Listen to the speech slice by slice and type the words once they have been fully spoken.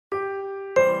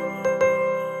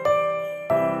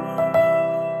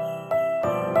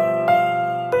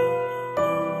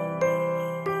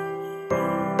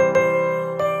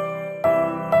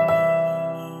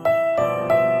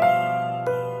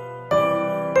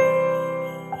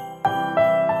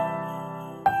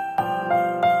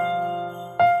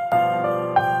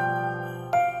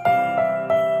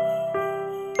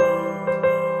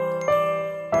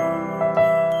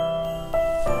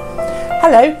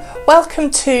Hello,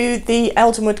 welcome to the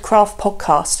Eldenwood Craft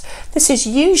podcast. This is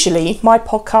usually my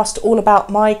podcast all about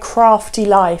my crafty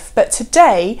life, but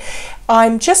today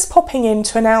I'm just popping in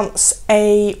to announce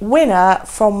a winner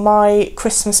from my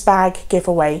Christmas bag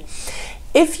giveaway.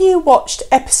 If you watched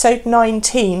episode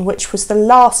 19, which was the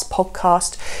last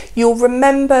podcast, you'll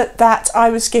remember that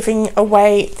I was giving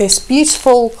away this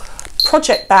beautiful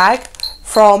project bag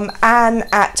from Anne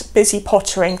at Busy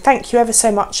Pottering. Thank you ever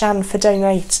so much, Anne, for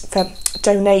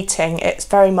donating. It's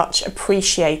very much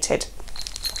appreciated.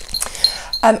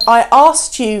 I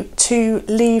asked you to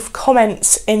leave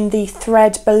comments in the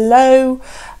thread below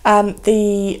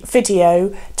the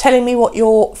video telling me what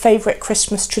your favourite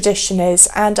Christmas tradition is,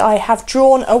 and I have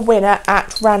drawn a winner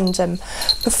at random.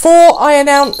 Before I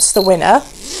announce the winner,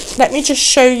 let me just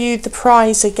show you the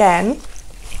prize again.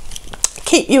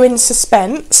 Keep you in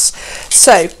suspense.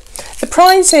 So the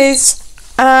prize is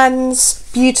Anne's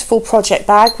beautiful project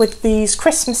bag with these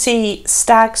Christmassy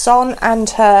stags on and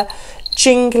her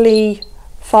jingly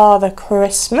Father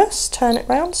Christmas. Turn it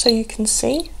round so you can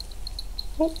see.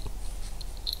 Oh.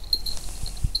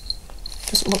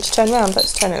 Doesn't want to turn around,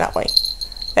 let's turn it that way.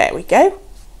 There we go.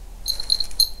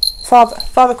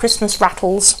 Father Christmas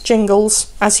rattles,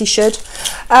 jingles, as he should.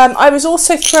 I was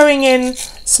also throwing in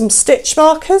some stitch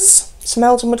markers, some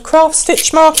Eldenwood Craft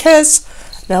stitch markers,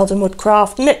 an Eldenwood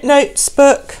Craft knit notes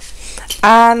book,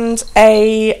 and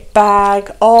a bag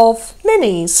of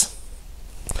minis.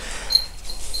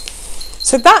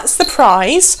 So that's the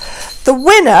prize. The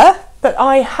winner that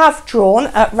I have drawn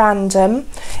at random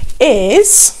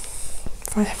is,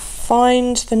 if I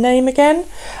find the name again,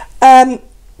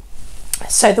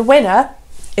 so the winner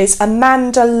is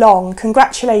Amanda Long.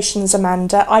 Congratulations,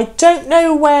 Amanda. I don't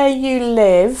know where you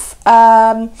live,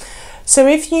 so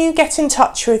if you get in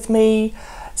touch with me,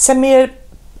 send me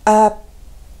a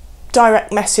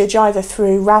direct message either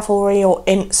through Ravelry or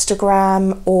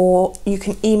Instagram, or you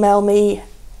can email me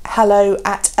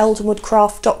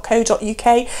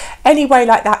hello@eldenwoodcraft.co.uk, any way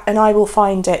like that, and I will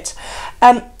find it.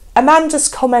 Amanda's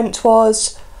comment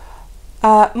was,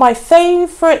 my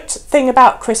favourite thing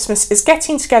about Christmas is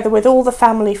getting together with all the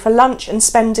family for lunch and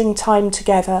spending time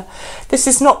together. This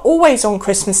is not always on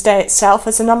Christmas Day itself,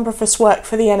 as a number of us work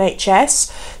for the NHS,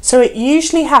 so it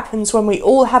usually happens when we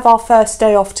all have our first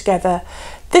day off together.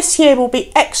 This year will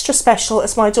be extra special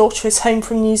as my daughter is home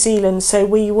from New Zealand, so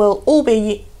we will all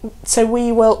be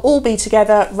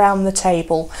together round the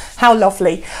table. How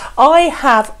lovely. I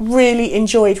have really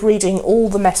enjoyed reading all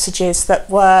the messages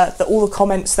all the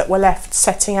comments that were left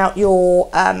setting out your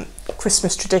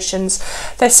Christmas traditions.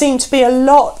 There seem to be a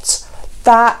lot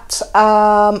that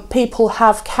people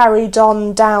have carried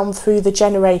on down through the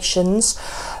generations.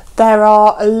 There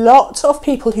are a lot of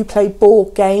people who play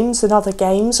board games and other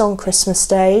games on Christmas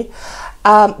Day.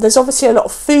 There's obviously a lot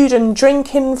of food and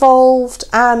drink involved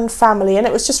and family, and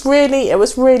it was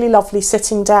really lovely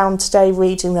sitting down today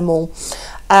reading them all.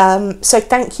 So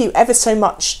thank you ever so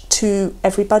much to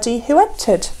everybody who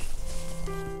entered.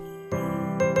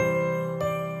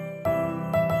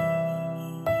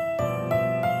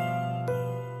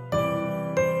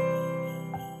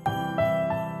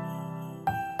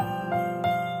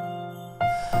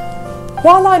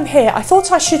 While I'm here, I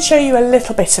thought I should show you a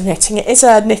little bit of knitting. It is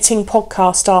a knitting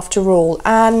podcast after all,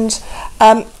 and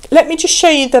let me just show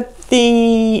you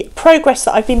the progress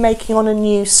that I've been making on a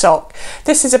new sock.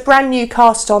 This is a brand new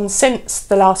cast on since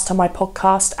the last time I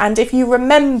podcast, and if you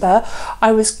remember,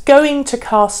 I was going to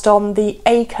cast on the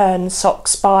Acorn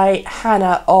socks by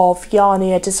Hannah of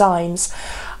Yarnia Designs.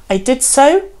 I did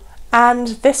so,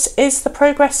 and this is the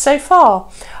progress so far.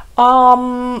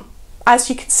 As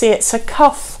you can see, it's a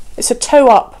cuff. It's a toe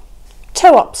up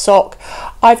sock.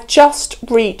 I've just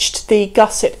reached the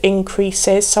gusset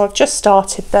increases, so I've just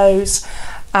started those,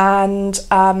 and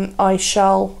I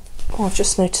shall. Oh, I've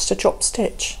just noticed a drop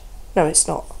stitch. No, it's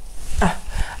not.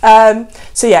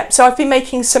 So yeah, so I've been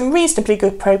making some reasonably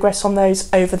good progress on those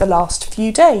over the last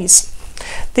few days.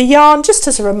 The yarn, just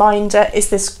as a reminder, is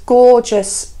this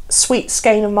gorgeous Sweet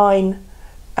Skein of Mine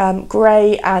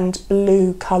grey and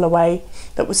blue colourway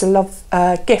that was a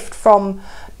gift from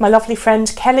my lovely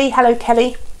friend Kelly. Hello,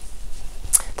 Kelly.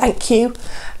 Thank you.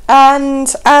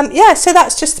 And yeah, so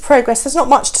that's just the progress. There's not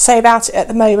much to say about it at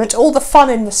the moment. All the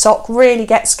fun in the sock really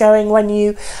gets going when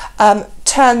you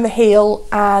turn the heel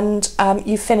and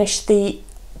you finish the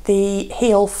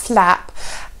heel flap,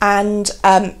 and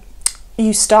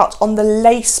you start on the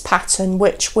lace pattern,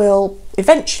 which will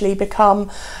eventually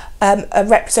become a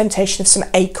representation of some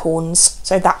acorns.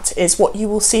 So that is what you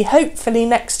will see hopefully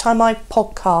next time I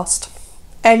podcast.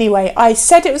 Anyway, I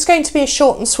said it was going to be a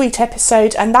short and sweet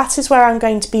episode, and that is where I'm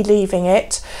going to be leaving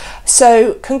it.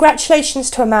 So congratulations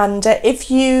to Amanda.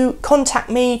 If you contact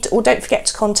me, or don't forget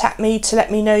to contact me to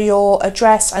let me know your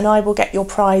address, and I will get your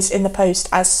prize in the post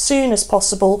as soon as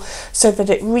possible so that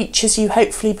it reaches you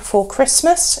hopefully before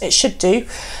Christmas. It should do.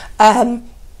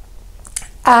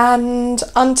 And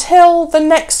until the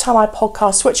next time I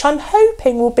podcast, which I'm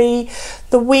hoping will be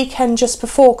the weekend just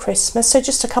before Christmas, so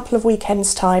just a couple of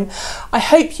weekends time, I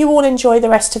hope you all enjoy the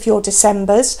rest of your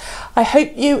Decembers. I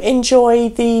hope you enjoy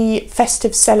the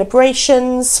festive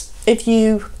celebrations if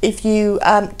you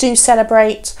do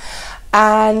celebrate,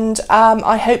 and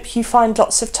I hope you find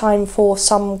lots of time for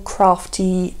some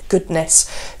crafty goodness.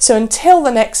 So until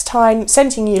the next time,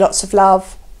 sending you lots of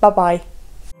love. Bye bye.